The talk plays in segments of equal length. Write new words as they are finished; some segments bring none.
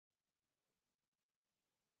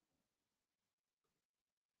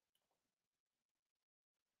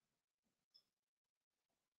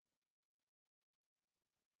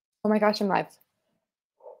Oh my gosh, I'm live.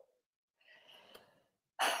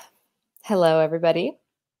 Hello, everybody.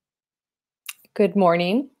 Good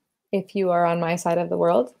morning if you are on my side of the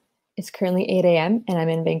world. It's currently 8 a.m. and I'm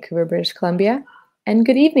in Vancouver, British Columbia. And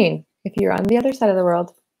good evening if you're on the other side of the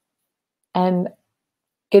world. And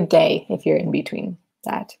good day if you're in between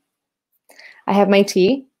that. I have my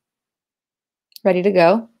tea ready to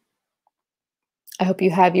go. I hope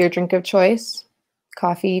you have your drink of choice,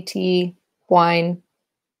 coffee, tea, wine,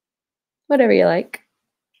 whatever you like.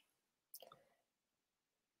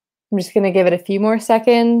 I'm just going to give it a few more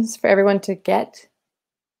seconds for everyone to get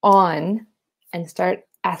on and start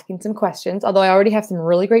asking some questions, although I already have some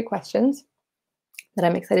really great questions that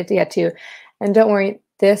I'm excited to get to. And don't worry,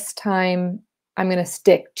 this time I'm going to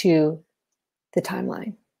stick to the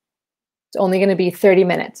timeline. It's only going to be 30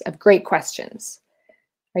 minutes of great questions.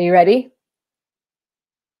 Are you ready?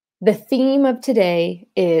 The theme of today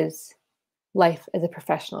is life as a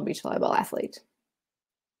professional beach volleyball athlete.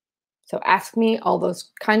 So ask me all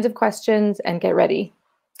those kinds of questions and get ready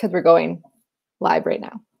because we're going live right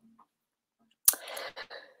now.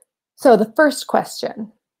 So the first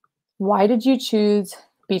question, why did you choose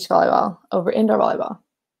beach volleyball over indoor volleyball?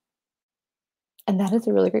 And that is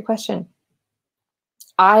a really great question.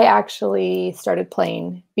 I actually started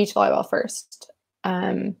playing beach volleyball first.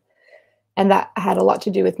 And that had a lot to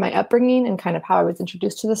do with my upbringing and kind of how I was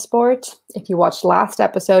introduced to the sport. If you watched last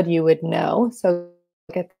episode, you would know. So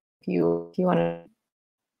if you want to,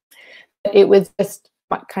 it was just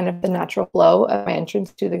kind of the natural flow of my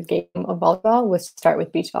entrance to the game of volleyball was to start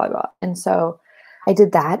with beach volleyball. And so I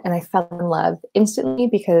did that and I fell in love instantly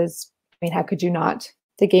because, I mean, how could you not?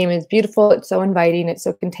 The game is beautiful. It's so inviting. It's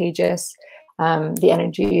so contagious. The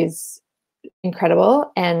energy is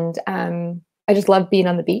incredible. And I just love being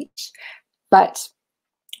on the beach. But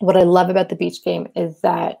what I love about the beach game is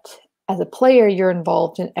that as a player, you're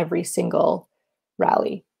involved in every single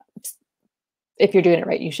rally. If you're doing it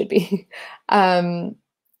right, you should be. And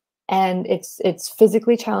it's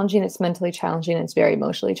physically challenging, it's mentally challenging, it's very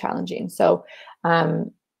emotionally challenging. So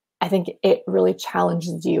I think it really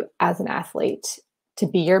challenges you as an athlete to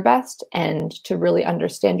be your best and to really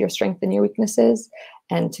understand your strengths and your weaknesses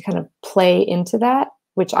and to kind of play into that,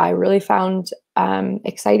 which I really found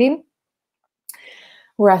exciting.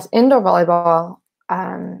 Whereas indoor volleyball,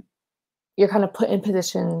 you're kind of put in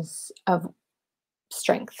positions of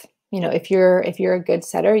strength. You know, if you're a good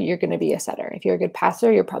setter, you're going to be a setter. If you're a good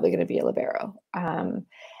passer, you're probably going to be a libero. And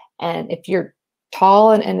if you're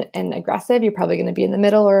tall and aggressive, you're probably going to be in the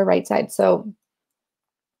middle or right side. So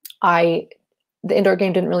the indoor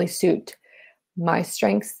game didn't really suit my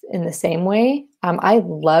strengths in the same way. I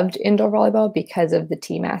loved indoor volleyball because of the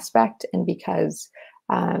team aspect and because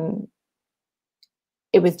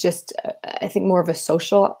it was just, I think, more of a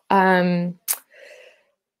social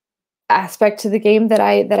aspect to the game that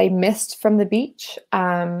I missed from the beach.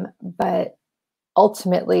 But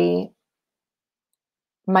ultimately,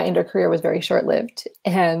 my indoor career was very short-lived,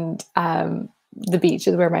 and the beach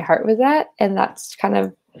is where my heart was at, and that's kind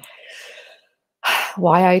of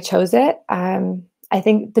why I chose it. I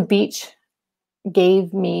think the beach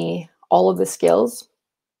gave me all of the skills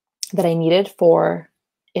that I needed for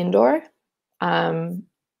indoor.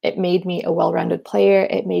 It made me a well-rounded player.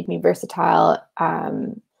 It made me versatile.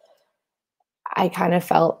 I kind of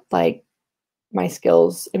felt like my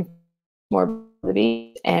skills improved more the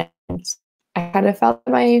beach, and I kind of felt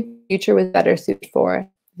my future was better suited for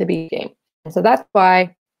the beach game. And so that's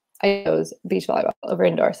why I chose beach volleyball over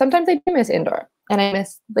indoor. Sometimes I do miss indoor, and I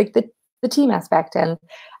miss like the team aspect and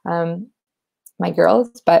my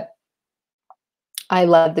girls, but I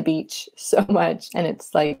love the beach so much, and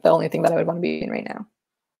it's like the only thing that I would want to be in right now.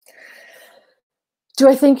 Do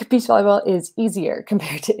I think beach volleyball is easier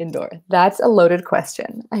compared to indoor? That's a loaded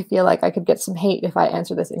question. I feel like I could get some hate if I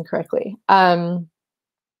answer this incorrectly.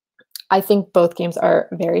 I think both games are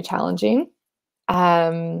very challenging.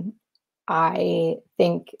 I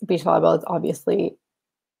think beach volleyball is obviously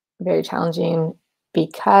very challenging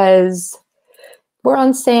because we're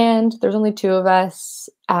on sand. There's only two of us.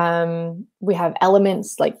 We have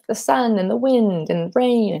elements like the sun and the wind and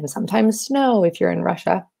rain and sometimes snow if you're in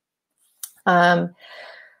Russia.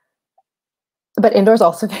 But indoor is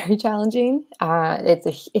also very challenging.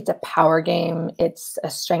 It's a power game. It's a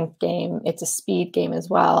strength game. It's a speed game as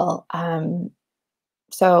well.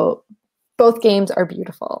 So both games are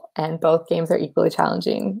beautiful and both games are equally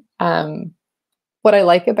challenging. What I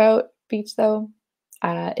like about beach though,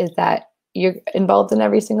 is that you're involved in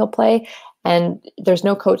every single play and there's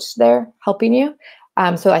no coach there helping you.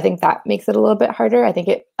 So I think that makes it a little bit harder. I think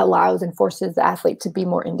it allows and forces the athlete to be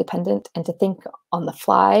more independent and to think on the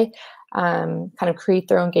fly. kind of create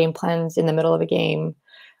their own game plans in the middle of a game.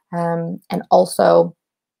 And also,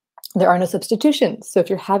 there are no substitutions. So if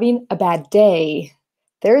you're having a bad day,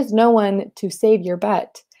 there is no one to save your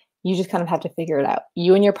butt. You just kind of have to figure it out.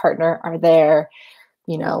 You and your partner are there.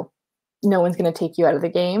 No one's going to take you out of the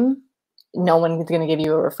game. No one's going to give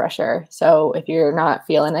you a refresher. So if you're not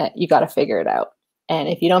feeling it, you got to figure it out. And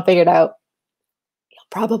if you don't figure it out, you'll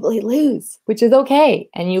probably lose, which is okay.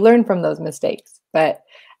 And you learn from those mistakes. But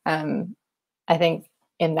I think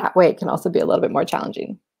in that way, it can also be a little bit more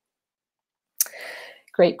challenging.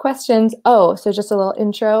 Great questions. Oh, so just a little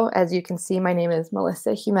intro. As you can see, my name is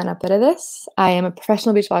Melissa Humana Paredes. I am a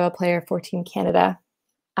professional beach volleyball player for Team Canada.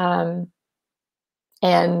 And,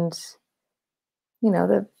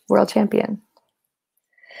 the world champion.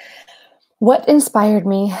 What inspired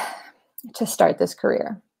me to start this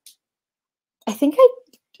career? I think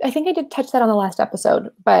I did touch that on the last episode,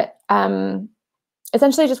 but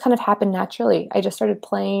essentially it just kind of happened naturally. I just started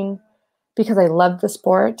playing because I loved the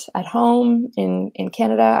sport at home in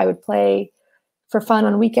Canada. I would play for fun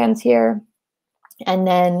on weekends here. And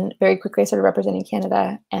then very quickly I started representing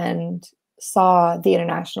Canada and saw the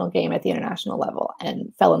international game at the international level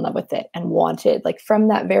and fell in love with it and wanted, like from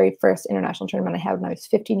that very first international tournament I had when I was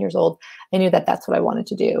 15 years old, I knew that that's what I wanted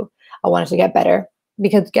to do. I wanted to get better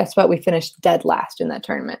because guess what? We finished dead last in that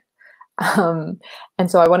tournament. And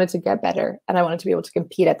so I wanted to get better and I wanted to be able to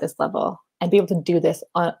compete at this level and be able to do this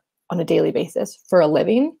on a daily basis for a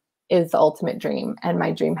living is the ultimate dream. And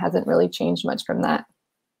my dream hasn't really changed much from that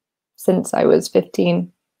since I was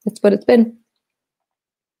 15. It's what it's been.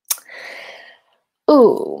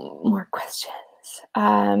 Oh, more questions.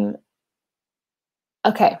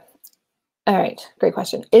 Okay. All right. Great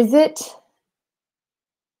question. Is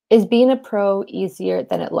being a pro easier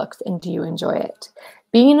than it looks, and do you enjoy it?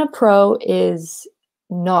 Being a pro is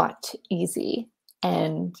not easy.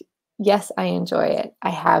 And yes, I enjoy it.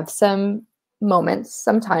 I have some moments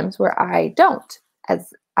sometimes where I don't,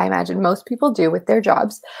 as I imagine most people do with their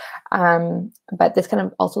jobs. But this kind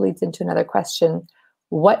of also leads into another question.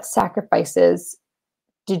 What sacrifices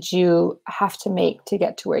did you have to make to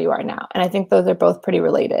get to where you are now? And I think those are both pretty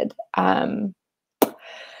related.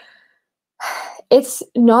 It's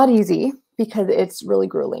not easy because it's really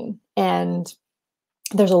grueling and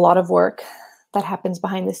there's a lot of work that happens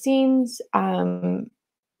behind the scenes.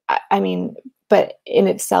 I mean, but in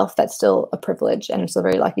itself, that's still a privilege, and I'm still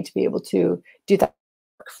very lucky to be able to do that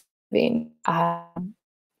work for a living.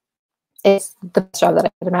 It's the best job that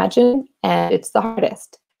I could imagine, and it's the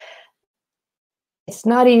hardest. It's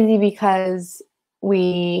not easy because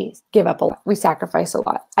we give up a lot, we sacrifice a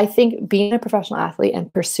lot. I think being a professional athlete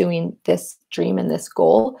and pursuing this dream and this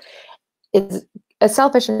goal is a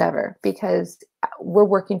selfish endeavor because we're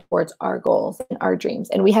working towards our goals and our dreams.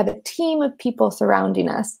 And we have a team of people surrounding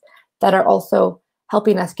us that are also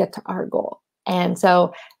helping us get to our goal. And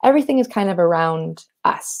so everything is kind of around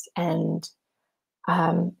us and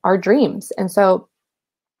our dreams. And so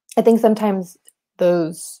I think sometimes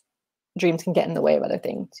those dreams can get in the way of other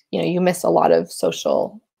things. You miss a lot of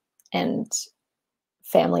social and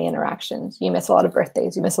family interactions. You miss a lot of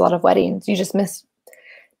birthdays. You miss a lot of weddings. You just miss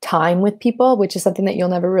time with people, which is something that you'll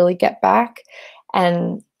never really get back.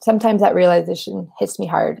 And sometimes that realization hits me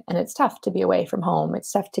hard, and it's tough to be away from home.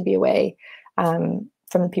 It's tough to be away from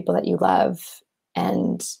the people that you love,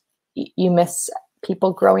 and you miss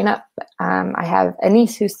people growing up. I have a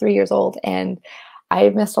niece who's 3 years old, and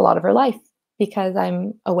I've missed a lot of her life because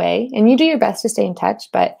I'm away. And you do your best to stay in touch,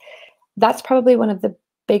 but that's probably one of the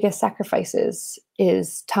biggest sacrifices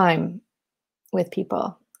is time with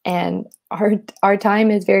people. And our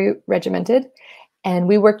time is very regimented, and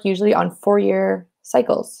we work usually on 4-year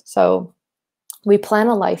cycles. So we plan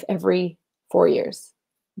a life every 4 years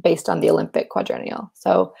based on the Olympic quadrennial.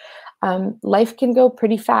 So life can go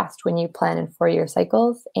pretty fast when you plan in 4-year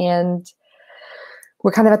cycles, and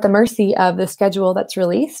we're kind of at the mercy of the schedule that's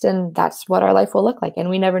released, and that's what our life will look like. And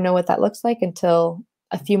we never know what that looks like until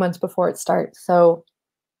a few months before it starts. So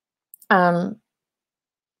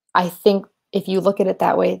I think if you look at it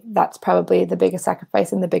that way, that's probably the biggest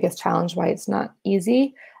sacrifice and the biggest challenge why it's not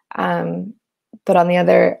easy. But on the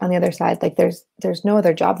other side, like there's no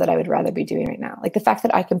other job that I would rather be doing right now. Like the fact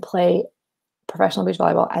that I can play professional beach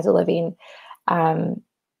volleyball as a living, and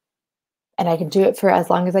I can do it for as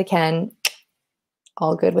long as I can,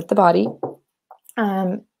 all good with the body.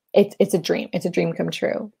 It's a dream. It's a dream come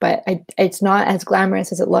true, but it's not as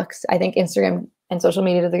glamorous as it looks. I think Instagram and social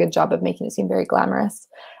media does a good job of making it seem very glamorous.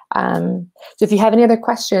 So if you have any other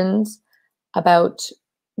questions about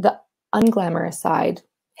the unglamorous side,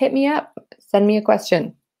 hit me up, send me a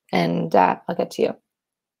question, and I'll get to you.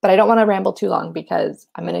 But I don't want to ramble too long because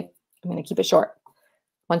I'm going to I'm going to keep it short.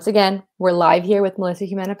 Once again, we're live here with Melissa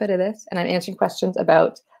Humana Paredes, and I'm answering questions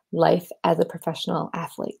about life as a professional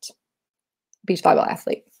athlete, beach volleyball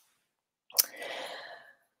athlete.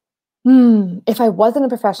 If I wasn't a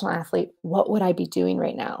professional athlete, what would I be doing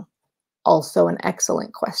right now? Also an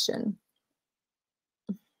excellent question.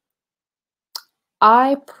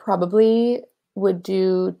 I probably would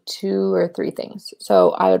do 2 or 3 things.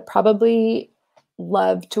 So I would probably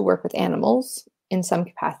love to work with animals in some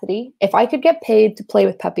capacity. If I could get paid to play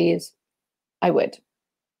with puppies, I would.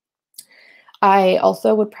 I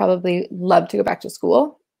also would probably love to go back to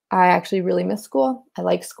school. I actually really miss school. I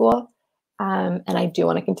like school. And I do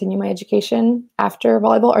want to continue my education after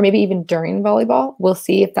volleyball, or maybe even during volleyball. We'll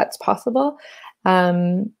see if that's possible.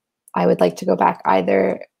 I would like to go back,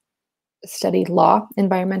 either study law,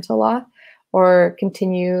 environmental law, or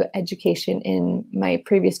continue education in my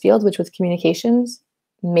previous field, which was communications.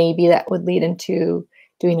 Maybe that would lead into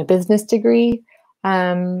doing a business degree.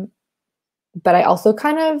 But I also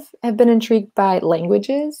kind of have been intrigued by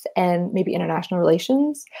languages and maybe international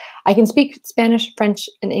relations. I can speak Spanish, French,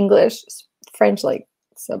 and English. French, like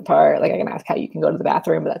subpar, like I can ask how you can go to the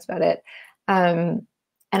bathroom, but that's about it. And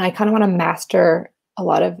I kind of want to master a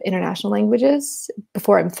lot of international languages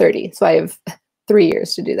before I'm 30. So I have 3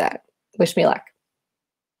 years to do that. Wish me luck.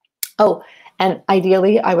 Oh, and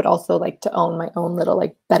ideally, I would also like to own my own little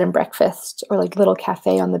like bed and breakfast or like little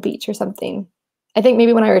cafe on the beach or something. I think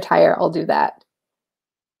maybe when I retire, I'll do that.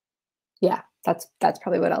 Yeah, that's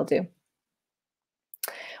probably what I'll do.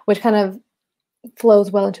 Which kind of flows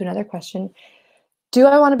well into another question. Do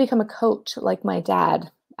I want to become a coach like my dad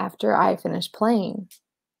after I finish playing?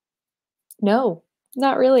 No,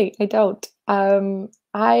 not really. I don't.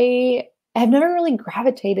 I have never really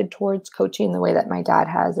gravitated towards coaching the way that my dad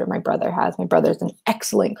has or my brother has. My brother's an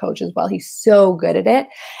excellent coach as well. He's so good at it.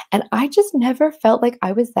 And I just never felt like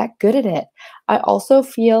I was that good at it. I also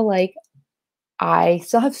feel like I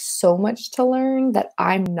still have so much to learn that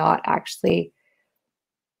I'm not actually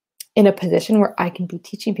in a position where I can be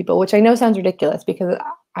teaching people, which I know sounds ridiculous because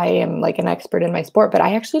I am like an expert in my sport, but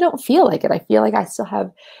I actually don't feel like it. I feel like I still have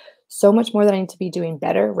so much more that I need to be doing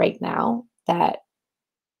better right now that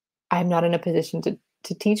I'm not in a position to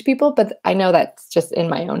teach people, but I know that's just in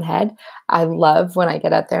my own head. I love when I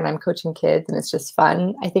get out there and I'm coaching kids and it's just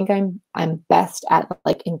fun. I think I'm best at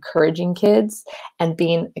like encouraging kids and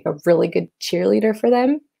being like a really good cheerleader for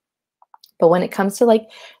them. But when it comes to like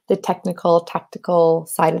the technical, tactical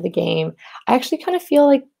side of the game, I actually kind of feel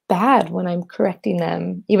like bad when I'm correcting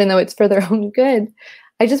them, even though it's for their own good.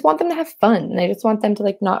 I just want them to have fun, and I just want them to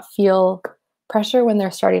like not feel pressure when they're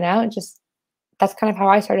starting out. That's kind of how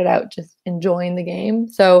I started out, just enjoying the game.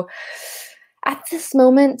 So at this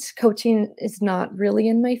moment, coaching is not really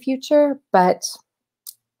in my future, but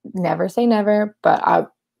never say never. But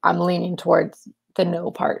I'm leaning towards the no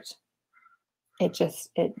part.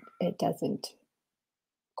 It doesn't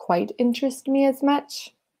quite interest me as much.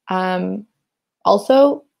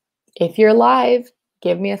 Also, if you're live,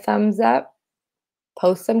 give me a thumbs up,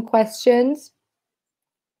 post some questions.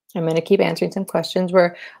 I'm going to keep answering some questions.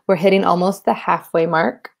 We're hitting almost the halfway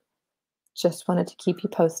mark. Just wanted to keep you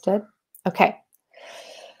posted. Okay.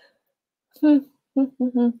 Ooh,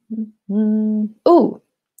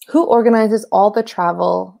 who organizes all the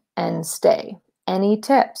travel and stay? Any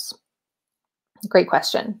tips? Great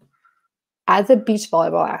question. As a beach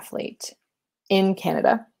volleyball athlete in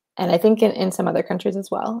Canada, and I think in some other countries as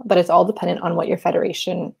well, but it's all dependent on what your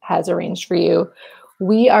federation has arranged for you,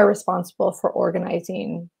 we are responsible for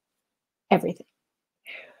organizing everything.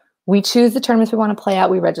 We choose the tournaments we want to play at.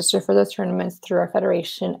 We register for those tournaments through our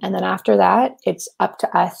federation. And then after that, it's up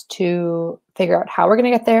to us to figure out how we're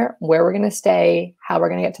going to get there, where we're going to stay, how we're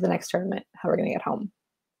going to get to the next tournament, how we're going to get home,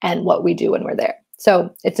 and what we do when we're there.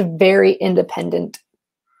 So it's a very independent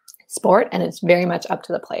sport, and it's very much up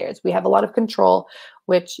to the players. We have a lot of control,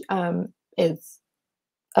 which is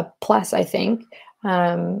a plus, I think.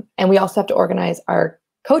 And we also have to organize our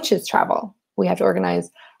coaches' travel. We have to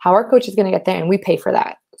organize how our coach is going to get there, and we pay for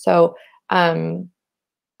that. So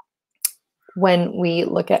when we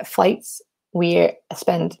look at flights, we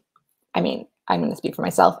spend, I'm going to speak for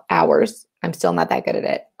myself, hours. I'm still not that good at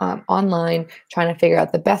it. Online, trying to figure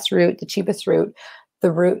out the best route, the cheapest route,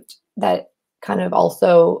 the route that kind of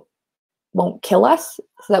also won't kill us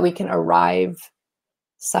so that we can arrive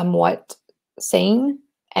somewhat sane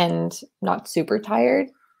and not super tired,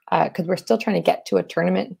 because we're still trying to get to a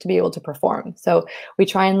tournament to be able to perform. So we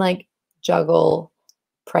try and like juggle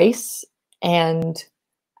price and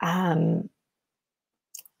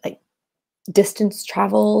like distance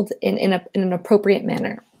traveled in an appropriate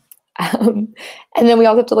manner. And then we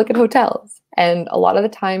also have to look at hotels. And a lot of the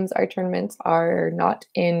times our tournaments are not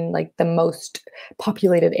in like the most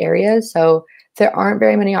populated areas. So there aren't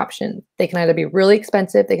very many options. They can either be really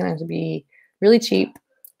expensive, they can either be really cheap.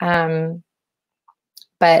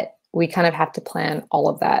 But we kind of have to plan all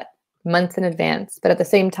of that months in advance, but at the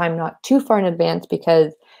same time, not too far in advance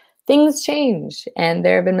because things change. And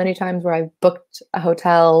there have been many times where I've booked a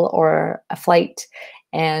hotel or a flight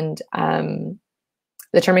and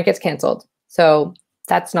the tournament gets canceled. So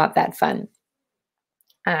that's not that fun.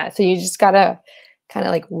 So you just gotta kind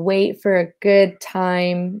of like wait for a good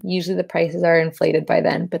time. Usually the prices are inflated by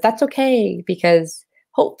then, but that's okay because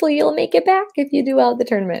hopefully you'll make it back if you do well at the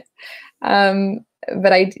tournament.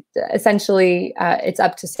 But I essentially, it's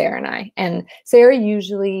up to Sarah and I. And Sarah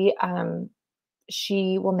usually,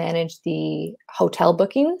 she will manage the hotel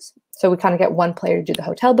bookings. So we kind of get one player to do the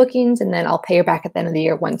hotel bookings, and then I'll pay her back at the end of the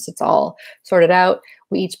year once it's all sorted out.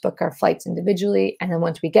 We each book our flights individually. And then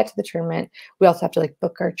once we get to the tournament, we also have to like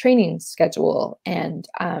book our training schedule. And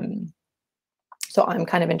so I'm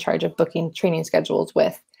kind of in charge of booking training schedules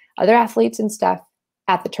with other athletes and stuff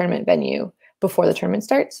at the tournament venue before the tournament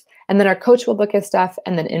starts. And then our coach will book his stuff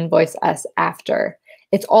and then invoice us after.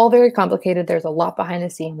 It's all very complicated. There's a lot behind the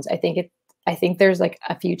scenes. I think there's like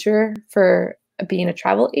a future for being a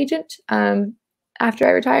travel agent after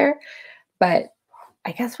I retire. But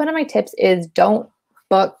I guess one of my tips is don't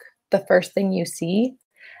book the first thing you see.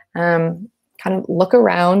 Kind of look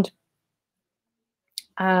around.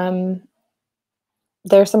 There's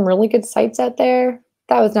some really good sites out there.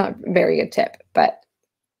 That was not a very good tip, but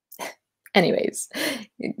anyways,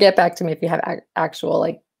 get back to me if you have actual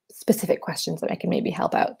like specific questions that I can maybe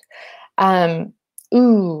help out.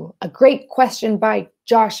 Ooh, a great question by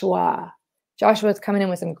Joshua. Joshua's coming in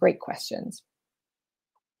with some great questions.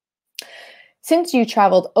 Since you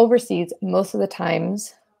traveled overseas most of the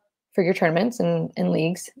times for your tournaments and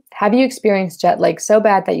leagues, have you experienced jet lag so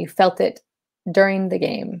bad that you felt it during the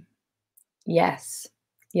game? Yes.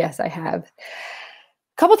 Yes, I have.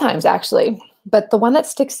 A couple times actually. But the one that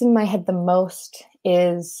sticks in my head the most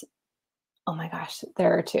is, oh my gosh,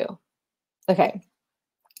 there are two. Okay.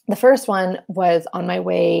 The first one was on my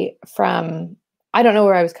way from, I don't know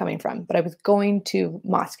where I was coming from, but I was going to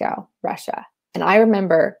Moscow, Russia. And I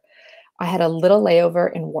remember I had a little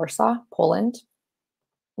layover in Warsaw, Poland,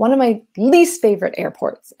 one of my least favorite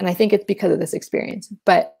airports. And I think it's because of this experience.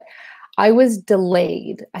 But I was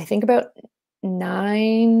delayed, I think about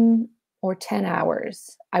 9 or 10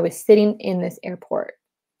 hours. I was sitting in this airport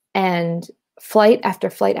and flight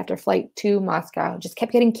after flight after flight to Moscow just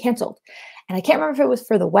kept getting canceled. And I can't remember if it was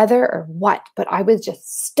for the weather or what, but I was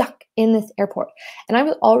just stuck in this airport. And I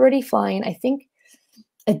was already flying, I think,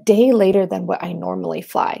 a day later than what I normally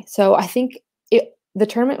fly. So I think the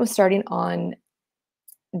tournament was starting on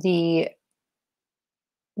the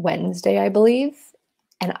Wednesday, I believe.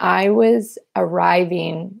 And I was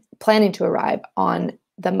planning to arrive on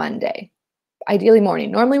the Monday, ideally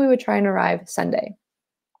morning. Normally we would try and arrive Sunday,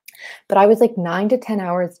 but I was like 9 to 10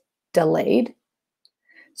 hours delayed.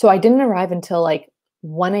 So I didn't arrive until like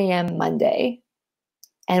 1 a.m. Monday.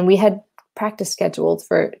 And we had practice scheduled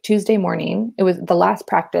for Tuesday morning. It was the last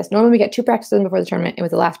practice. Normally we get 2 practices before the tournament. It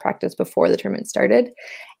was the last practice before the tournament started.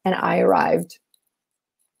 And I arrived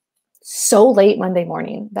so late Monday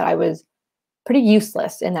morning that I was pretty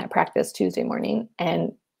useless in that practice Tuesday morning.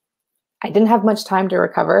 And I didn't have much time to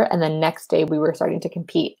recover. And then next day we were starting to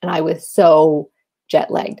compete and I was so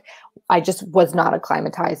jet lagged. I just was not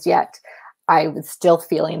acclimatized yet. I was still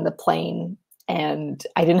feeling the plane and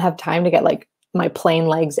I didn't have time to get like my plane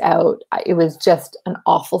legs out. It was just an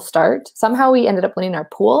awful start. Somehow we ended up winning our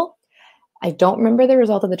pool. I don't remember the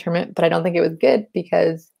result of the tournament, but I don't think it was good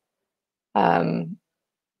because, I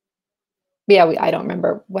don't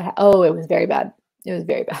remember it was very bad. It was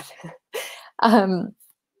very bad.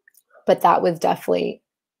 But that was definitely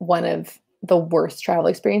one of the worst travel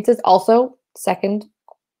experiences. Also, second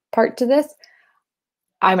part to this,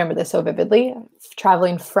 I remember this so vividly,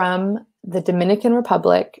 traveling from the Dominican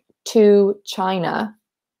Republic to China.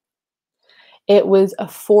 It was a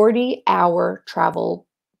 40-hour travel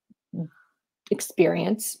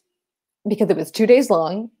experience because it was 2 days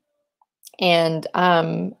long. And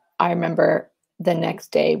I remember the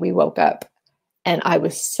next day we woke up and I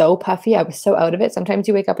was so puffy. I was so out of it. Sometimes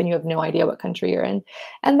you wake up and you have no idea what country you're in.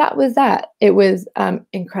 And that was that. It was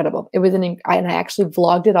incredible. It was and I actually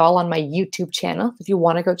vlogged it all on my YouTube channel. If you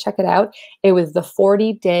want to go check it out, it was the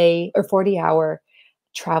 40-day or 40-hour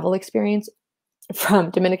travel experience from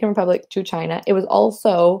Dominican Republic to China. It was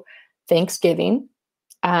also Thanksgiving.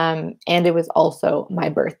 And it was also my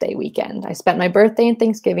birthday weekend. I spent my birthday and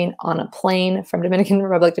Thanksgiving on a plane from Dominican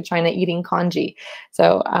Republic to China eating congee.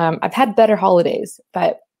 So I've had better holidays,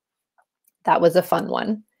 but that was a fun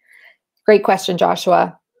one. Great question,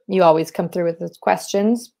 Joshua. You always come through with those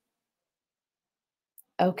questions.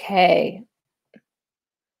 Okay.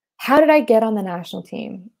 How did I get on the national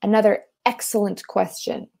team? Another excellent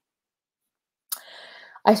question.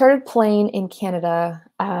 I started playing in Canada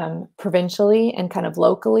provincially and kind of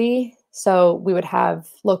locally. So we would have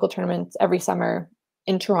local tournaments every summer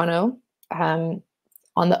in Toronto on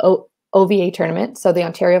the OVA tournament. So the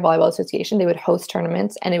Ontario Volleyball Association, they would host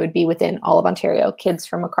tournaments, and it would be within all of Ontario. Kids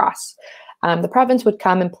from across the province would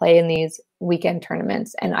come and play in these weekend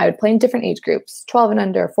tournaments. And I would play in different age groups, 12 and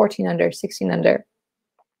under, 14 under, 16 under.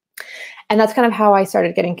 And that's kind of how I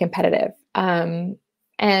started getting competitive.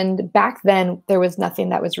 And back then, there was nothing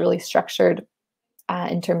that was really structured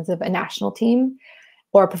in terms of a national team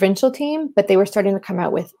or a provincial team, but they were starting to come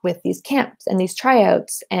out with these camps and these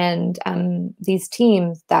tryouts and these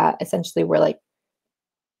teams that essentially were like,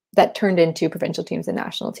 that turned into provincial teams and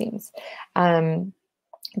national teams.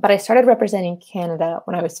 But I started representing Canada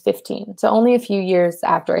when I was 15. So only a few years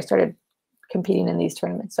after I started competing in these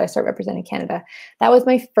tournaments. So I started representing Canada. That was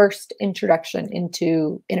my first introduction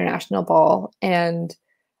into international ball and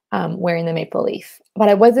wearing the maple leaf. But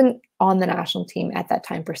I wasn't on the national team at that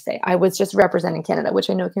time per se. I was just representing Canada, which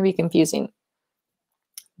I know can be confusing.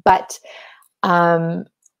 But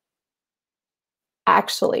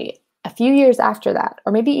actually, a few years after that,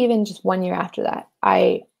 or maybe even just 1 year after that,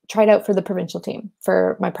 I tried out for the provincial team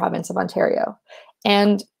for my province of Ontario.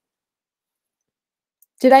 And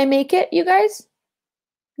did I make it, you guys?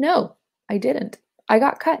 No, I didn't. I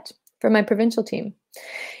got cut from my provincial team.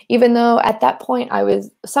 Even though at that point I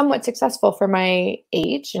was somewhat successful for my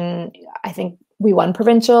age, and I think we won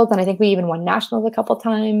provincials, and I think we even won nationals a couple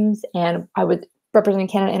times, and I was representing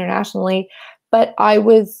Canada internationally, but I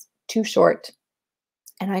was too short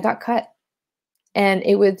and I got cut. And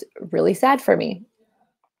it was really sad for me.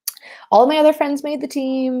 All of my other friends made the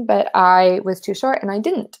team, but I was too short and I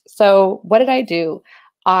didn't. So what did I do?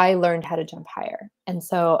 I learned how to jump higher. And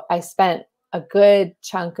so I spent a good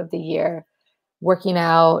chunk of the year working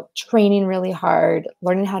out, training really hard,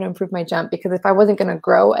 learning how to improve my jump, because if I wasn't going to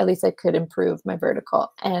grow, at least I could improve my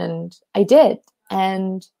vertical. And I did.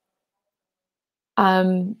 And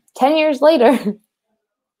 10 years later,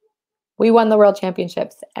 we won the world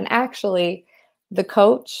championships. And actually, the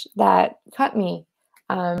coach that cut me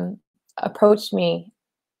approached me,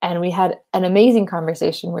 and we had an amazing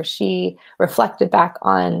conversation where she reflected back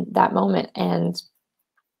on that moment and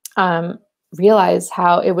realized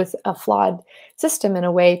how it was a flawed system in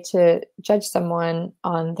a way to judge someone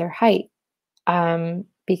on their height,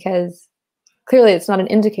 because clearly it's not an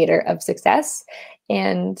indicator of success.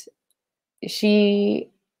 And she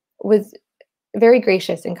was very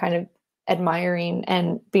gracious and kind of admiring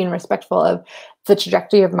and being respectful of the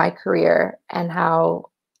trajectory of my career and how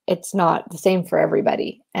it's not the same for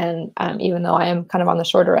everybody. And even though I am kind of on the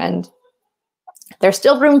shorter end, there's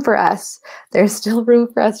still room for us. There's still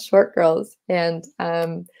room for us short girls. And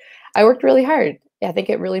I worked really hard. I think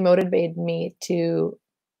it really motivated me to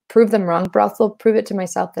prove them wrong, but also prove it to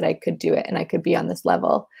myself that I could do it and I could be on this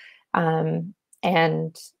level. And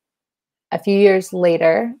a few years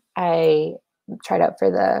later, I tried out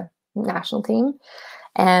for the national team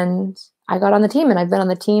and I got on the team, and I've been on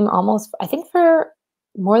the team almost, I think, for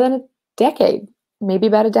more than a decade, maybe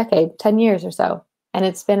about a decade, 10 years or so. And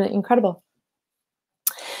it's been incredible.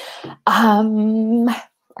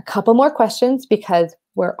 A couple more questions because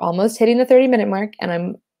we're almost hitting the 30-minute mark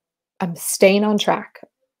and I'm staying on track.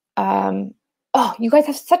 Oh, you guys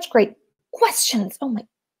have such great questions. Oh my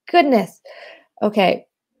goodness. Okay.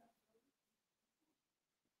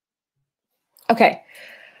 Okay.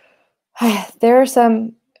 There are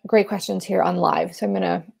some great questions here on live, so I'm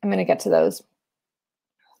gonna get to those.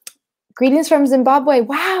 Greetings from Zimbabwe.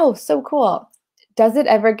 Wow, so cool. Does it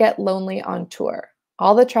ever get lonely on tour?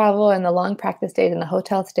 All the travel and the long practice days and the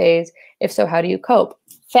hotel stays. If so, how do you cope?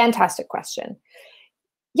 Fantastic question.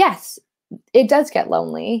 Yes, it does get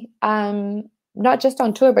lonely. Not just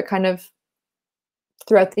on tour, but kind of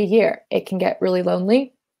throughout the year. It can get really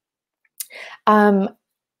lonely. How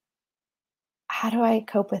do I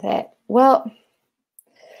cope with it? Well,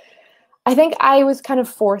 I think I was kind of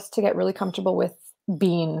forced to get really comfortable with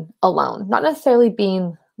being alone, not necessarily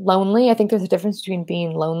being lonely. I think there's a difference between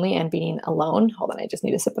being lonely and being alone. Hold on, I just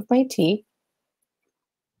need a sip of my tea.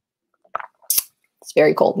 It's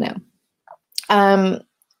very cold now.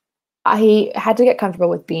 I had to get comfortable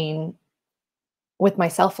with being with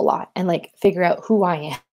myself a lot and like figure out who I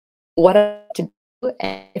am, what I do,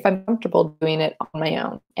 and if I'm comfortable doing it on my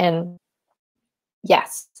own. And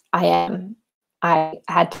yes, I am. I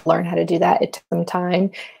had to learn how to do that. It took some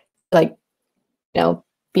time, like,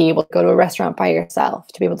 be able to go to a restaurant by yourself,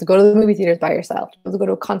 to be able to go to the movie theaters by yourself, to be able to go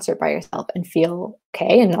to a concert by yourself and feel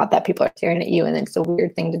okay, and not that people are staring at you and it's a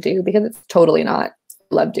weird thing to do, because it's totally not.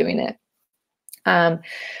 I love doing it.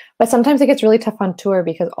 But sometimes it gets really tough on tour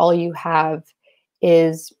because all you have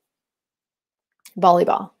is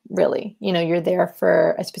volleyball, really. You're there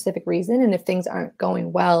for a specific reason, and if things aren't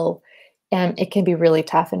going well, it can be really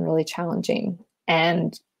tough and really challenging.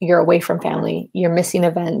 And you're away from family, you're missing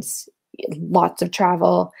events, lots of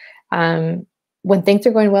travel. When things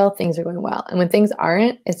are going well, things are going well. And when things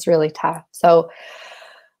aren't, it's really tough. So,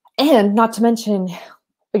 and not to mention,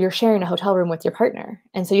 you're sharing a hotel room with your partner.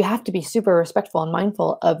 And so you have to be super respectful and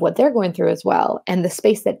mindful of what they're going through as well, and the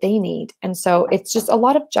space that they need. And so it's just a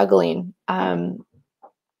lot of juggling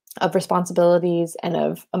of responsibilities and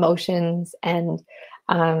of emotions. And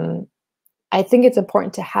I think it's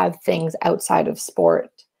important to have things outside of sport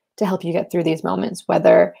to help you get through these moments,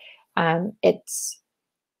 whether it's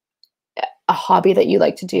a hobby that you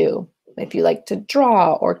like to do, if you like to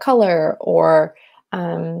draw or color, or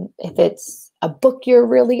if it's a book you're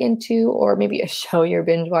really into, or maybe a show you're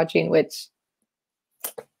binge watching, which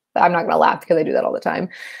I'm not going to laugh because I do that all the time.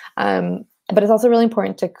 But it's also really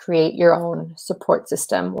important to create your own support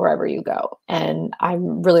system wherever you go. And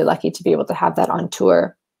I'm really lucky to be able to have that on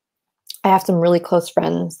tour. I have some really close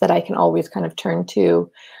friends that I can always kind of turn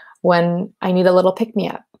to when I need a little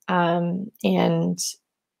pick-me-up. And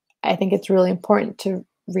I think it's really important to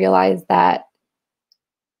realize that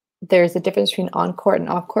there's a difference between on-court and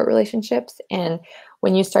off-court relationships. And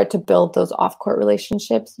when you start to build those off-court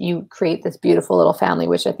relationships, you create this beautiful little family,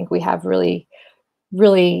 which I think we have really,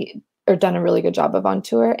 really, or done a really good job of on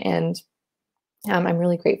tour. And I'm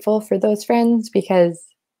really grateful for those friends, because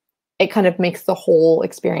it kind of makes the whole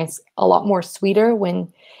experience a lot more sweeter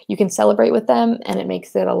when you can celebrate with them. And it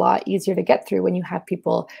makes it a lot easier to get through when you have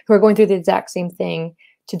people who are going through the exact same thing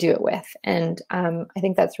to do it with. And I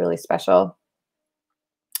think that's really special.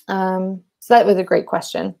 So that was a great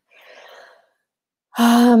question.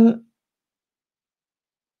 Oh,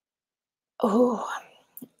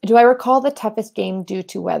 do I recall the toughest game due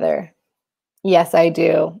to weather? Yes, I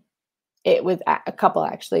do. It was a couple,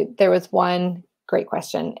 actually. There was one, great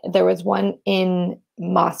question. There was one in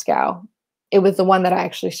Moscow. It was the one that I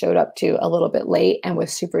actually showed up to a little bit late and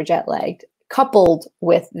was super jet lagged, coupled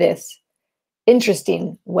with this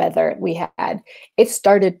interesting weather we had. It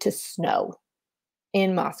started to snow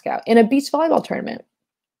in Moscow in a beach volleyball tournament.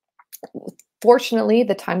 Fortunately,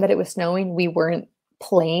 the time that it was snowing, we weren't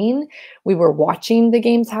playing. We were watching the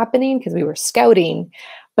games happening because we were scouting,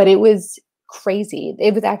 but it was crazy.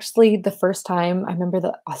 It was actually the first time. I remember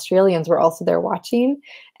the Australians were also there watching,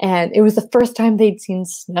 and it was the first time they'd seen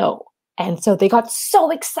snow. And so they got so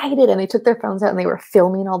excited, and they took their phones out and they were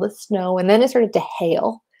filming all the snow. And then it started to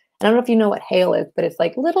hail. I don't know if you know what hail is, but it's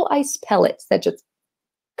like little ice pellets that just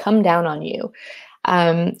come down on you.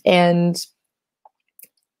 And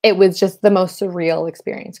it was just the most surreal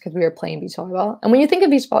experience because we were playing beach volleyball. And when you think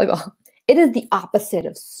of beach volleyball, it is the opposite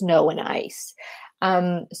of snow and ice.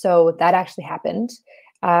 So that actually happened.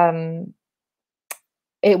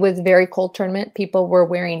 It was a very cold tournament. People were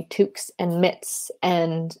wearing toques and mitts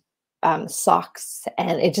and socks,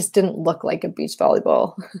 and it just didn't look like a beach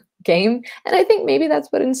volleyball game. And I think maybe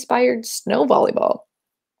that's what inspired snow volleyball,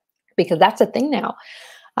 because that's a thing now.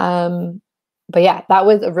 But yeah, that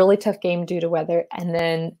was a really tough game due to weather. And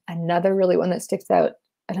then another really one that sticks out,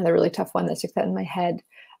 another really tough one that sticks out in my head.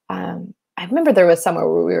 I remember there was somewhere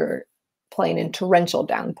where we were playing in torrential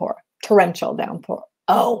downpour.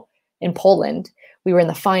 Oh, in Poland, we were in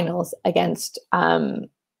the finals against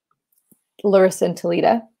Larissa and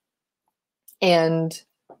Toledo. And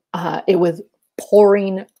it was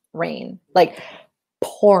pouring rain, like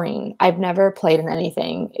pouring. I've never played in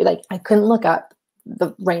anything. Like, I couldn't look up.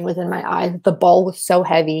 The rain was in my eyes. The ball was so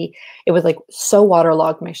heavy. It was like so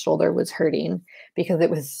waterlogged. My shoulder was hurting because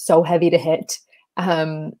it was so heavy to hit.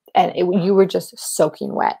 And you were just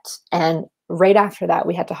soaking wet. And right after that,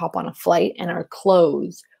 we had to hop on a flight, and our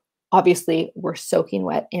clothes obviously were soaking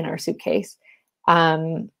wet in our suitcase. We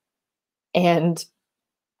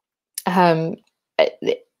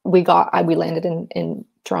landed in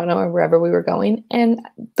Toronto or wherever we were going, and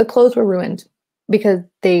the clothes were ruined because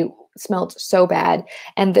they smelled so bad,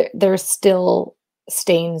 and there's still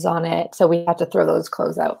stains on it. So we had to throw those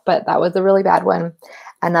clothes out. But that was a really bad one.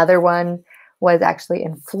 Another one was actually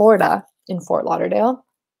in Florida, in Fort Lauderdale.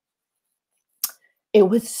 It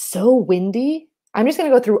was so windy. I'm just going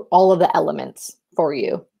to go through all of the elements for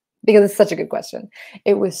you. because it's such a good question.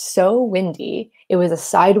 It was so windy. It was a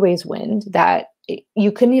sideways wind that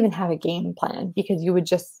you couldn't even have a game plan because you would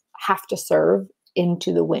just have to serve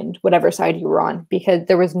into the wind, whatever side you were on, because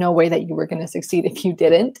there was no way that you were going to succeed if you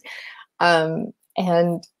didn't. And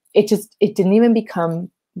it didn't even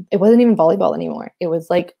become, it wasn't even volleyball anymore. It was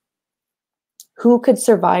like, who could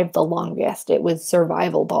survive the longest? It was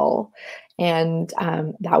survival ball. And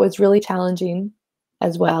that was really challenging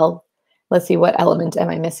as well. Let's see, what element am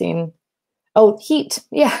I missing? Oh, heat.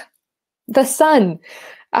 Yeah, the sun.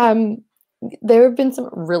 There have been some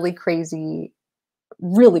really crazy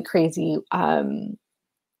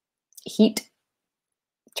heat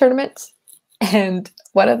tournaments. And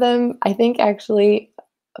one of them, I think, actually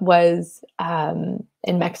was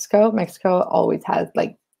in Mexico. Mexico always has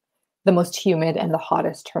like the most humid and the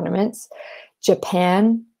hottest tournaments.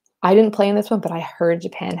 Japan, I didn't play in this one, but I heard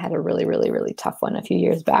Japan had a really, really, really tough one a few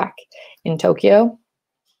years back in Tokyo.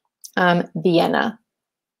 Vienna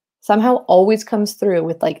somehow always comes through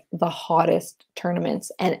with like the hottest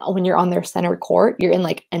tournaments. And when you're on their center court, you're in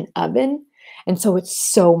like an oven. And so it's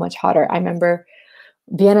so much hotter. I remember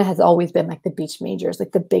Vienna has always been like the beach majors,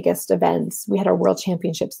 like the biggest events. We had our world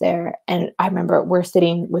championships there. And I remember we're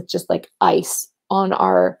sitting with just like ice on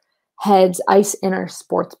our heads, ice in our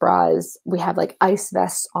sports bras. We have like ice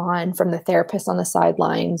vests on from the therapist on the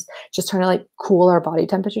sidelines, just trying to like cool our body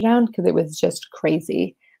temperature down because it was just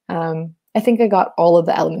crazy. I think I got all of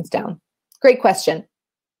the elements down. Great question.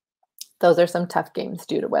 Those are some tough games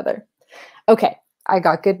due to weather. Okay, I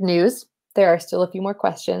got good news. There are still a few more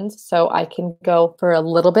questions, so I can go for a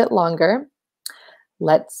little bit longer.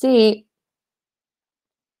 Let's see.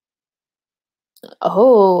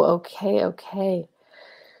 Oh, okay.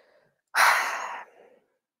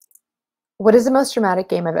 What is the most dramatic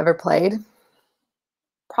game I've ever played?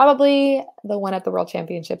 Probably the one at the World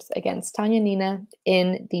Championships against Tanya Nina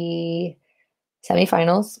in the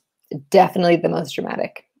semifinals. Definitely the most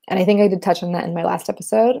dramatic. And I think I did touch on that in my last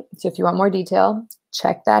episode. So if you want more detail,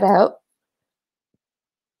 check that out.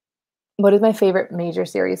 What is my favorite major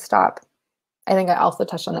series stop? I think I also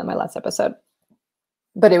touched on that in my last episode.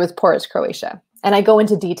 But it was Porous, Croatia. And I go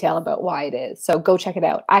into detail about why it is. So go check it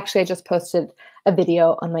out. Actually, I just posted a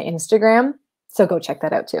video on my Instagram. So go check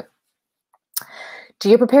that out too. Do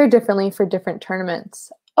you prepare differently for different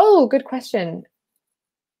tournaments? Oh, good question.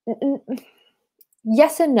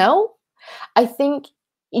 Yes and no. I think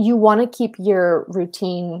you want to keep your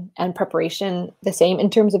routine and preparation the same. In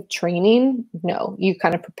terms of training, no, you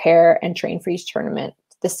kind of prepare and train for each tournament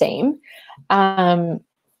the same.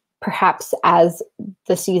 Perhaps as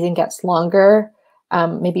the season gets longer,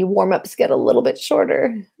 maybe warm-ups get a little bit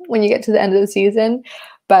shorter when you get to the end of the season,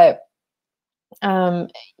 but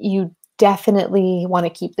you definitely want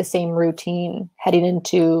to keep the same routine heading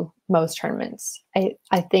into most tournaments.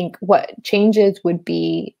 I think what changes would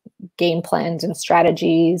be game plans and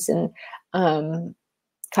strategies and kind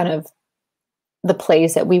of the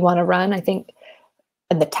plays that we want to run. I think,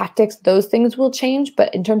 and the tactics, those things will change.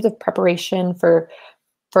 But in terms of preparation for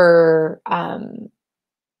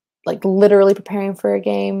like literally preparing for a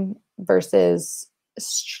game versus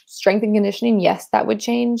strength and conditioning, yes, that would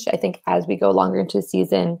change. I think as we go longer into the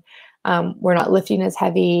season, we're not lifting as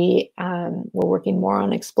heavy. We're working more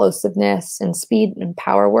on explosiveness and speed and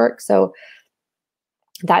power work. So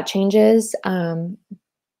that changes.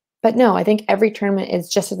 But no, I think every tournament is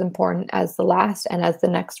just as important as the last and as the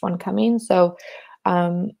next one coming. So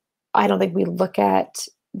I don't think we look at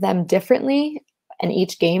them differently, and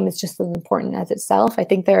each game is just as important as itself. I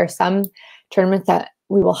think there are some tournaments that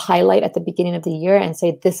we will highlight at the beginning of the year and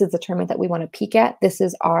say, this is the tournament that we want to peak at. This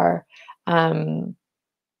is our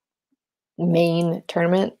main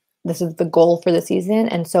tournament. This is the goal for the season.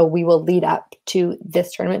 And so we will lead up to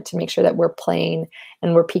this tournament to make sure that we're playing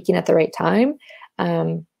and we're peaking at the right time.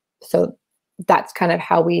 So that's kind of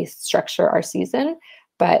how we structure our season.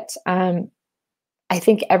 But I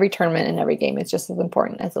think every tournament and every game is just as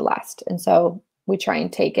important as the last. And so we try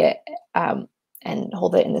and take it and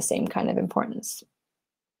hold it in the same kind of importance.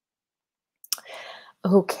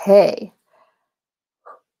 Okay.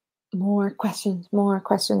 More questions.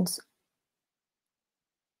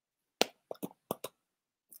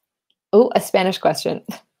 Oh, a Spanish question.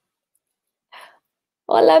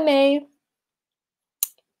 Hola, May.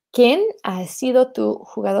 ¿Quién ha sido tu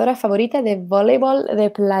jugadora favorita de voleibol de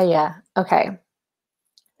playa? Okay.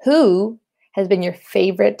 Who has been your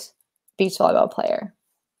favorite beach volleyball player?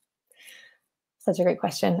 Such a great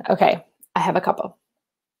question. Okay, I have a couple.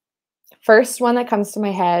 First one that comes to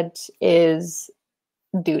my head is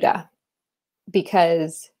Duda,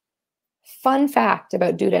 because fun fact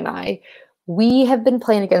about Duda and I, we have been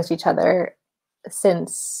playing against each other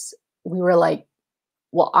since we were like,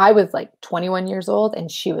 well, I was like 21 years old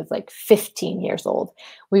and she was like 15 years old.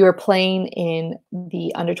 We were playing in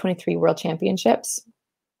the under 23 World Championships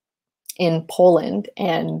in Poland,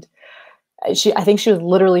 and I think she was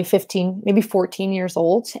literally 15, maybe 14 years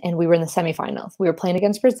old, and we were in the semifinals. We were playing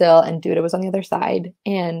against Brazil, and Duda was on the other side,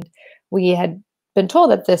 and we had been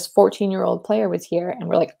told that this 14-year-old player was here, and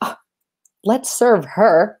we're like, oh, let's serve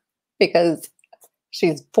her because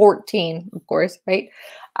she's 14, of course, right?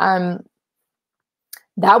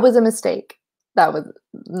 That was a mistake. That was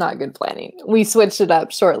not good planning. We switched it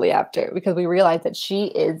up shortly after because we realized that she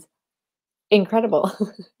is incredible.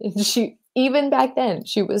 She, even back then,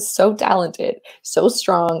 she was so talented, so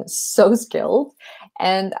strong, so skilled,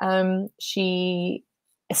 and she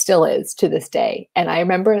still is to this day. And I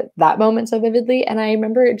remember that moment so vividly, and I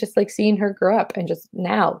remember just like seeing her grow up, and just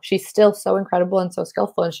now she's still so incredible and so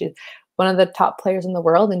skillful, and she's one of the top players in the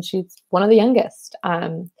world, and she's one of the youngest.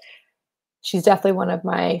 She's definitely one of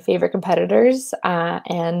my favorite competitors,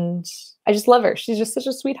 and I just love her. She's just such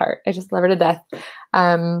a sweetheart. I just love her to death.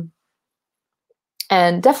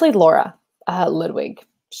 And definitely Laura Ludwig.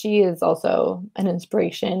 She is also an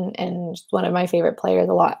inspiration and just one of my favorite players.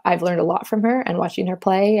 I've learned a lot from her and watching her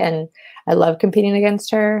play, and I love competing against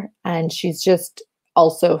her. And she's just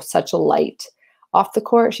also such a light off the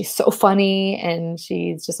court. She's so funny, and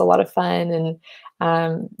she's just a lot of fun, and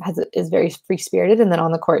is very free spirited. And then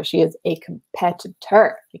on the court, she is a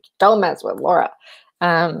competitor. Like, don't mess with Laura.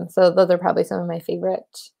 So those are probably some of my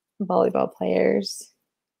favorite volleyball players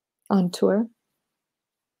on tour.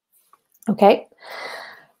 Okay.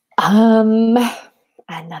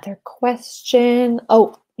 Another question.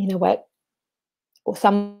 Oh, you know what?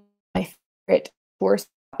 Some of my favorite tour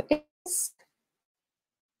stop is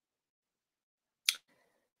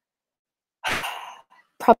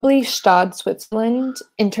probably Stade, Switzerland,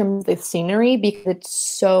 in terms of the scenery, because it's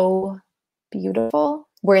so beautiful.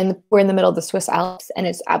 We're in the middle of the Swiss Alps, and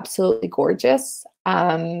it's absolutely gorgeous.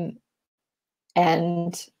 And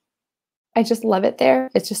I just love it there.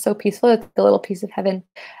 It's just so peaceful. It's a little piece of heaven.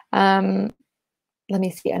 Let me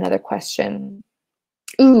see another question.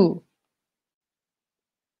 Ooh.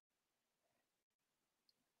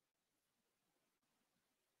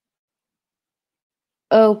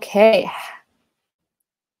 Okay.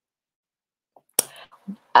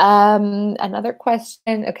 Another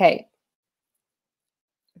question. Okay.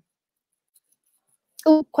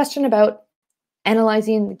 Oh, question about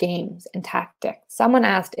analyzing the games and tactics. Someone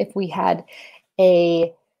asked if we had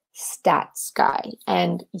a stats guy,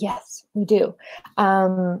 and yes, we do.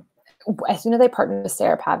 As soon as I partnered with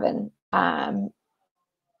Sarah Pavin, I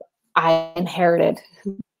inherited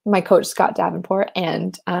my coach, Scott Davenport,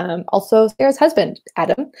 and also Sarah's husband,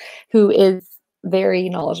 Adam, who is very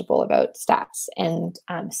knowledgeable about stats. And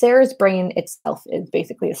Sarah's brain itself is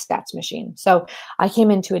basically a stats machine. So I came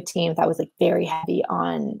into a team that was like very heavy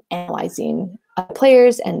on analyzing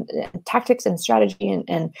players and tactics and strategy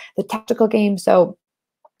and the tactical game. So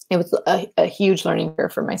it was a huge learning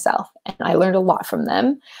curve for myself, and I learned a lot from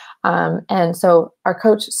them. And so our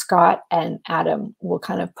coach, Scott and Adam, will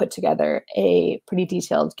kind of put together a pretty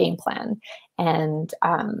detailed game plan, and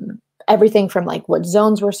everything from like what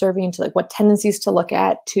zones we're serving to like what tendencies to look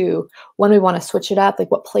at to when we want to switch it up,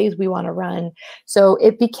 like what plays we want to run. So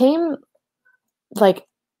it became like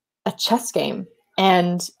a chess game,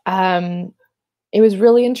 and it was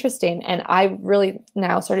really interesting. And I really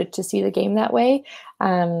now started to see the game that way.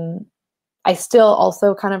 I still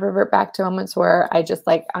also kind of revert back to moments where I just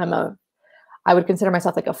like, I would consider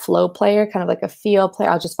myself like a flow player, kind of like a feel player.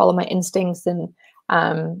 I'll just follow my instincts and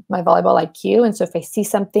my volleyball IQ. And so if I see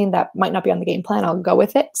something that might not be on the game plan, I'll go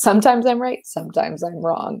with it. Sometimes I'm right, sometimes I'm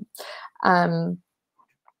wrong.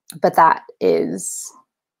 But that is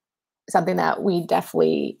something that we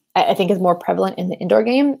definitely, I think, is more prevalent in the indoor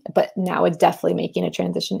game, but now it's definitely making a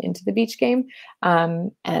transition into the beach game.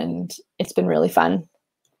 And it's been really fun.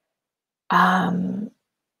 My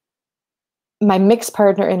mixed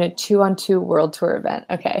partner in a 2-on-2 world tour event.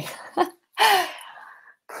 Okay.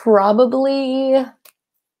 Probably.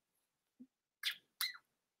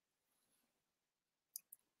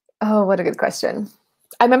 Oh, what a good question.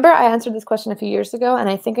 I remember I answered this question a few years ago, and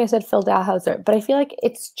I think I said Phil Dalhouser, but I feel like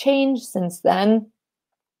it's changed since then.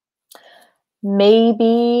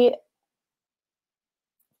 Maybe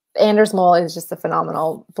Anders Mol is just a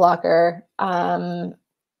phenomenal blocker. So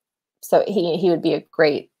he would be a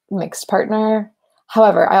great mixed partner.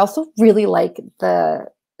 However, I also really like the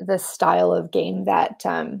style of game that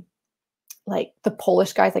like the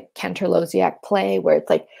Polish guys like Kantor Loziak play, where it's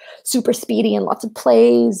like super speedy and lots of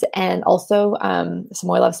plays, and also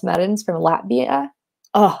Samoilov Smedins from Latvia.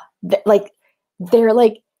 Oh, they're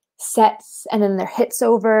like sets and then their hits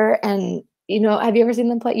over. And, have you ever seen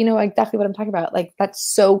them play? You know exactly what I'm talking about. Like, that's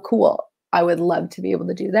so cool. I would love to be able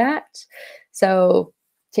to do that. So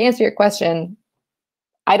to answer your question,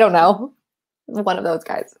 I don't know. One of those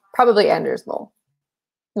guys, probably Anders Bowl,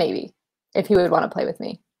 maybe, if he would want to play with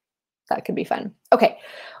me. That could be fun. Okay.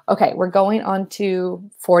 We're going on to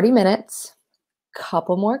 40 minutes.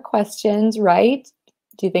 Couple more questions, right?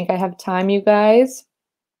 Do you think I have time, you guys?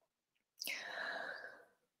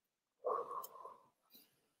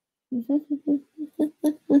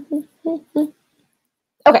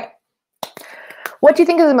 Okay. What do you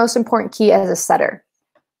think is the most important key as a setter?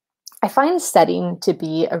 I find setting to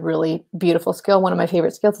be a really beautiful skill. One of my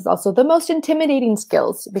favorite skills is also the most intimidating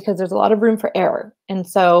skills because there's a lot of room for error. And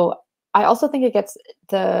so I also think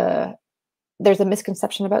there's a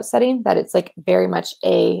misconception about setting that it's like very much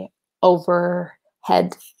a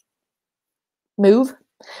overhead move,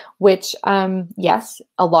 which, yes,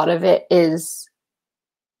 a lot of it is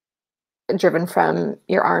driven from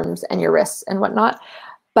your arms and your wrists and whatnot,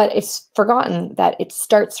 but it's forgotten that it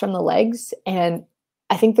starts from the legs. And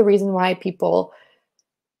I think the reason why people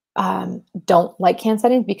don't like hand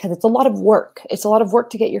setting is because it's a lot of work. It's a lot of work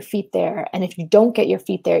to get your feet there. And if you don't get your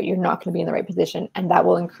feet there, you're not going to be in the right position. And that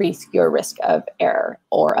will increase your risk of error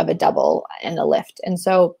or of a double and a lift. And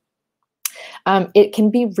so it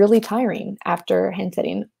can be really tiring after hand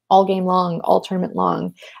setting all game long, all tournament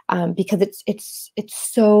long, because it's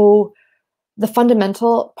so, the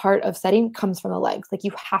fundamental part of setting comes from the legs. Like,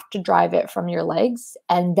 you have to drive it from your legs,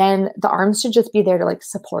 and then the arms should just be there to like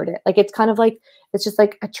support it. Like, it's kind of like, it's just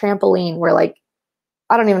like a trampoline where, like,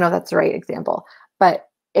 I don't even know if that's the right example, but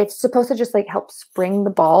it's supposed to just like help spring the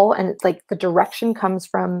ball. And it's like the direction comes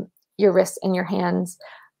from your wrists and your hands,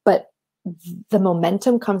 but the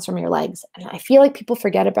momentum comes from your legs. And I feel like people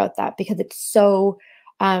forget about that because it's so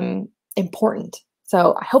important.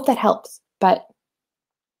 So I hope that helps. But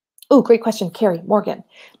oh, great question, Carrie Morgan.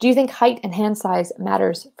 Do you think height and hand size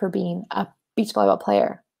matters for being a beach volleyball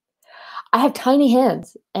player? I have tiny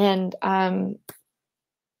hands, and I'm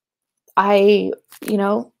a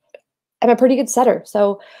pretty good setter.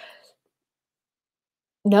 So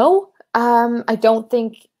no, I don't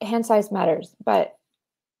think hand size matters, but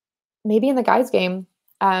maybe in the guys game,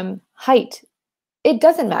 height, it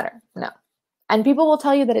doesn't matter. No. And people will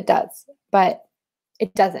tell you that it does, but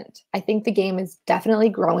it doesn't. I think the game is definitely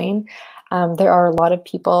growing. There are a lot of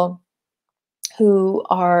people who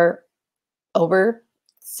are over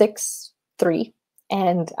 6'3",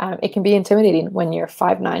 and it can be intimidating when you're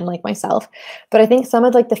 5'9", like myself. But I think some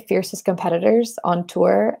of like the fiercest competitors on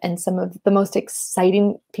tour and some of the most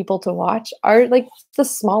exciting people to watch are like the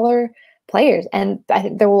smaller players. And I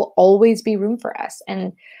think there will always be room for us.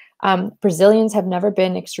 And Brazilians have never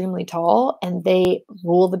been extremely tall, and they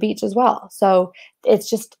rule the beach as well. So it's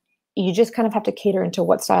just, you just kind of have to cater into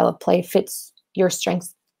what style of play fits your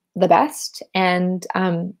strengths the best. And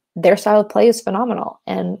their style of play is phenomenal.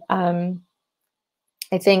 And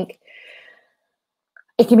I think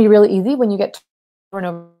it can be really easy when you get over and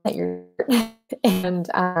over that you're and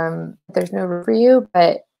there's no room for you,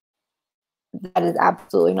 but that is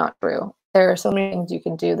absolutely not true. There are so many things you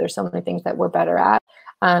can do. There's so many things that we're better at.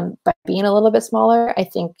 But being a little bit smaller, I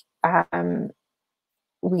think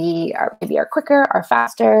we are maybe are quicker, are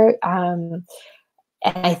faster. And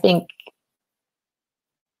I think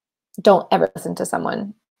don't ever listen to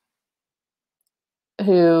someone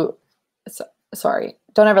who,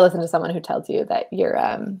 don't ever listen to someone who tells you that you're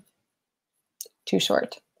too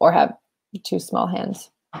short or have too small hands.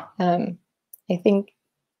 I think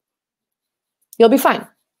you'll be fine.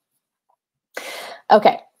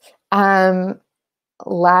 Okay.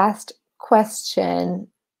 Last question.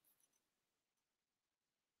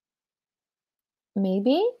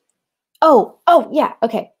 Maybe? Oh, yeah.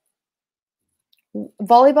 Okay.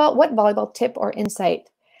 Volleyball. What volleyball tip or insight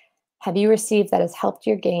have you received that has helped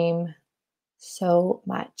your game so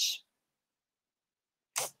much?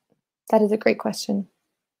 That is a great question.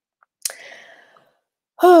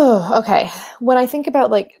 Oh, okay. When I think about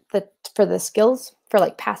like for the skills for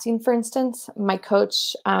like passing, for instance, my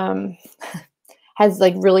coach has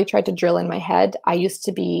like really tried to drill in my head. I used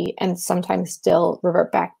to be, and sometimes still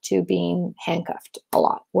revert back to being handcuffed a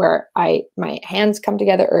lot, where my hands come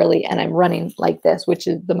together early and I'm running like this, which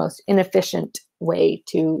is the most inefficient way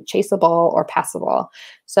to chase a ball or pass a ball.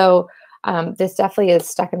 So this definitely is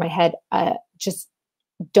stuck in my head. Just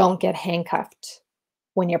don't get handcuffed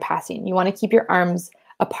when you're passing. You want to keep your arms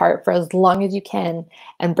apart for as long as you can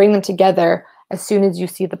and bring them together as soon as you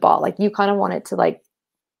see the ball. Like, you kind of want it to like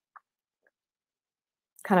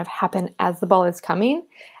kind of happen as the ball is coming.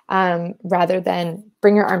 rather than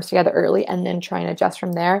bring your arms together early and then try and adjust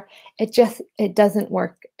from there. It doesn't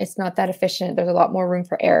work. It's not that efficient. There's a lot more room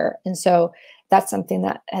for error. And so that's something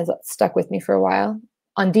that has stuck with me for a while.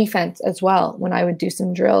 On defense as well, when I would do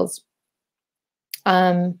some drills,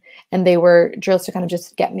 and they were drills to kind of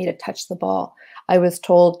just get me to touch the ball, I was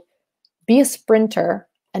told, be a sprinter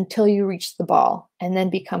until you reach the ball and then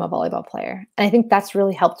become a volleyball player. And I think that's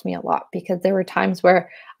really helped me a lot, because there were times where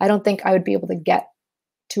I don't think I would be able to get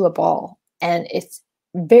to a ball. And it's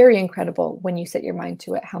very incredible when you set your mind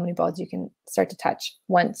to it, how many balls you can start to touch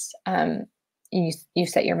once you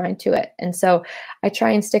set your mind to it. And so I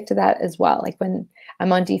try and stick to that as well. Like when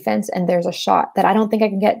I'm on defense and there's a shot that I don't think I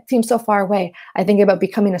can get, it seems so far away, I think about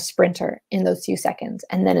becoming a sprinter in those few seconds.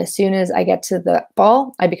 And then as soon as I get to the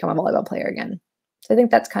ball, I become a volleyball player again. So I think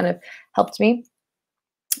that's kind of helped me.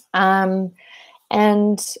 And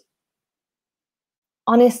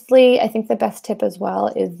honestly, I think the best tip as well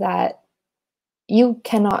is that you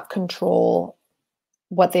cannot control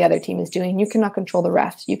what the other team is doing. You cannot control the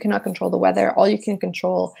refs. You cannot control the weather. All you can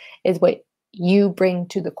control is what you bring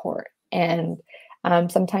to the court. And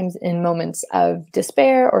sometimes in moments of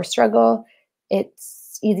despair or struggle,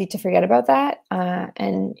 it's easy to forget about that.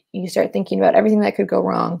 And you start thinking about everything that could go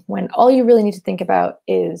wrong, when all you really need to think about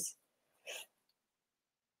is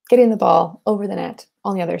getting the ball over the net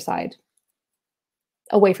on the other side,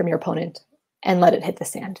 away from your opponent, and let it hit the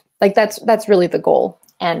sand. Like that's really the goal.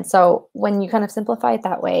 And so when you kind of simplify it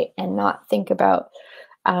that way and not think about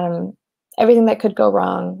everything that could go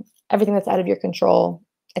wrong, everything that's out of your control,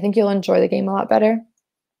 I think you'll enjoy the game a lot better.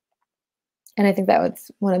 And I think that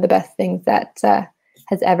was one of the best things that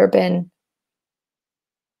has ever been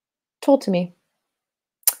told to me.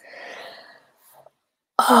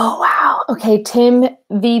 Oh, wow. Okay, Tim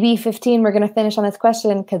VB15, we're going to finish on this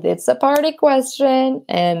question because it's a party question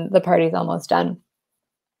and the party's almost done.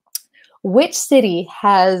 Which city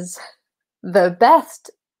has the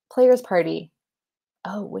best players party?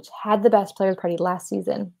 Oh, which had the best players party last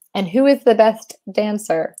season? And who is the best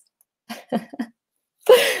dancer?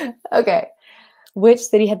 Okay. Which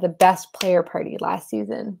city had the best player party last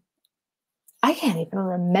season? I can't even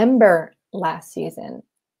remember last season.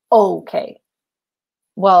 Okay.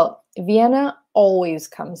 Well, Vienna always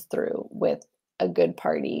comes through with a good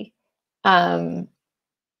party. I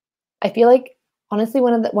feel like, honestly,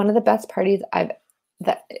 one of the best parties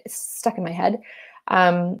that stuck in my head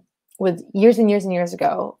was years and years and years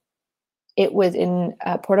ago. It was in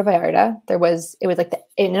Puerto Vallarta. It was like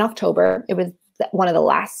in October. It was one of the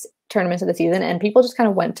last tournaments of the season, and people just kind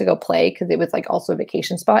of went to go play because it was like also a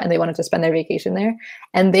vacation spot, and they wanted to spend their vacation there.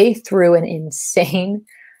 And they threw an insane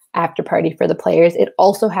after party for the players. It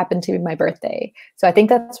also happened to be my birthday, so I think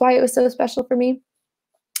that's why it was so special for me.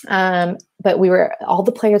 But all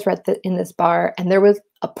the players were in this bar, and there was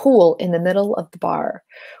a pool in the middle of the bar,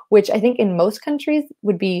 which I think in most countries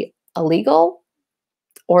would be illegal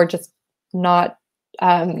or just not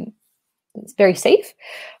it's very safe.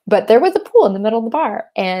 But there was a pool in the middle of the bar,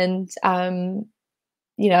 and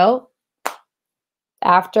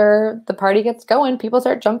after the party gets going, people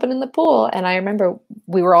start jumping in the pool. And I remember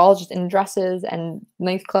we were all just in dresses and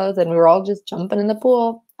nice clothes, and we were all just jumping in the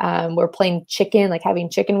pool. We're playing chicken, like having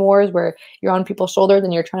chicken wars where you're on people's shoulders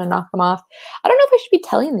and you're trying to knock them off. I don't know if I should be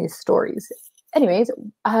telling these stories. Anyways,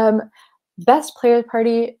 best players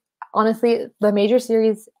party, honestly, the major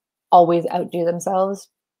series always outdo themselves.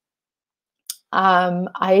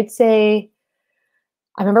 I'd say,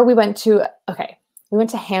 I remember we went to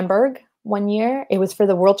Hamburg one year. It was for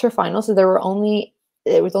the World Tour final. So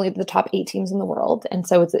it was only the top 8 teams in the world. And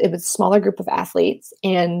so it was a smaller group of athletes,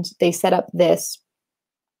 and they set up this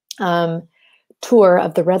tour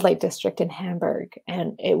of the red light district in Hamburg.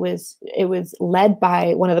 And it was led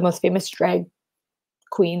by one of the most famous drag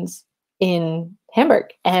queens in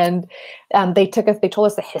Hamburg. And they told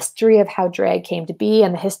us the history of how drag came to be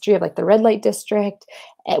and the history of like the red light district,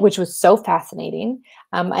 which was so fascinating.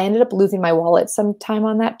 I ended up losing my wallet sometime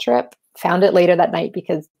on that trip, found it later that night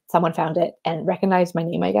because someone found it and recognized my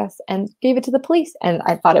name, I guess, and gave it to the police. And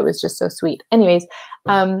I thought it was just so sweet. Anyways,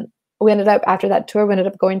 we ended up, after that tour, we ended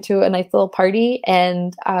up going to a nice little party,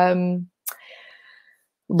 and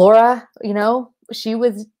Laura, she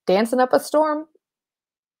was dancing up a storm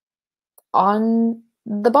on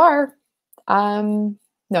the bar. No,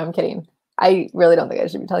 I'm kidding. I really don't think I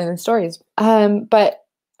should be telling these stories. But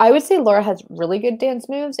I would say Laura has really good dance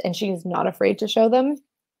moves, and she's not afraid to show them.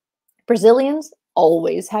 Brazilians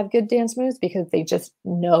always have good dance moves because they just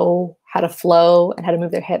know how to flow and how to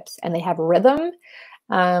move their hips, and they have rhythm.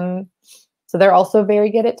 So they're also very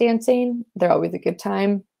good at dancing. They're always a good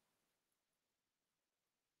time.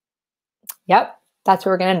 Yep. That's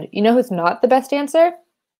where we're going to end. You know who's not the best answer?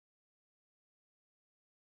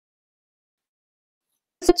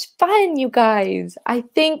 Such fun, you guys. I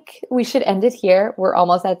think we should end it here. We're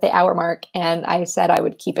almost at the hour mark, and I said I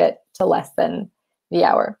would keep it to less than the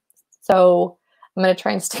hour. So I'm going to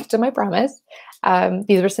try and stick to my promise.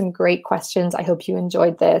 These were some great questions. I hope you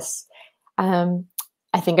enjoyed this.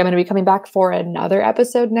 I think I'm going to be coming back for another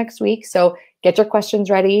episode next week. So get your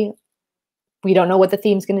questions ready. We don't know what the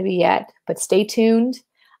theme's going to be yet, but stay tuned.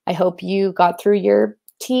 I hope you got through your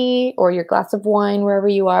tea or your glass of wine, wherever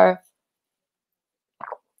you are.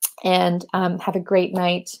 And have a great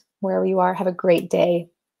night wherever you are. Have a great day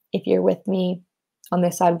if you're with me on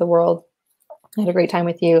this side of the world. I had a great time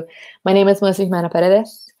with you. My name is Melissa Humana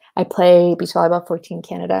Paredes. I play beach volleyball for Team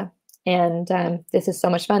Canada. And this is so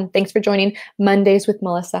much fun. Thanks for joining Mondays with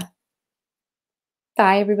Melissa.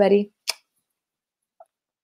 Bye, everybody.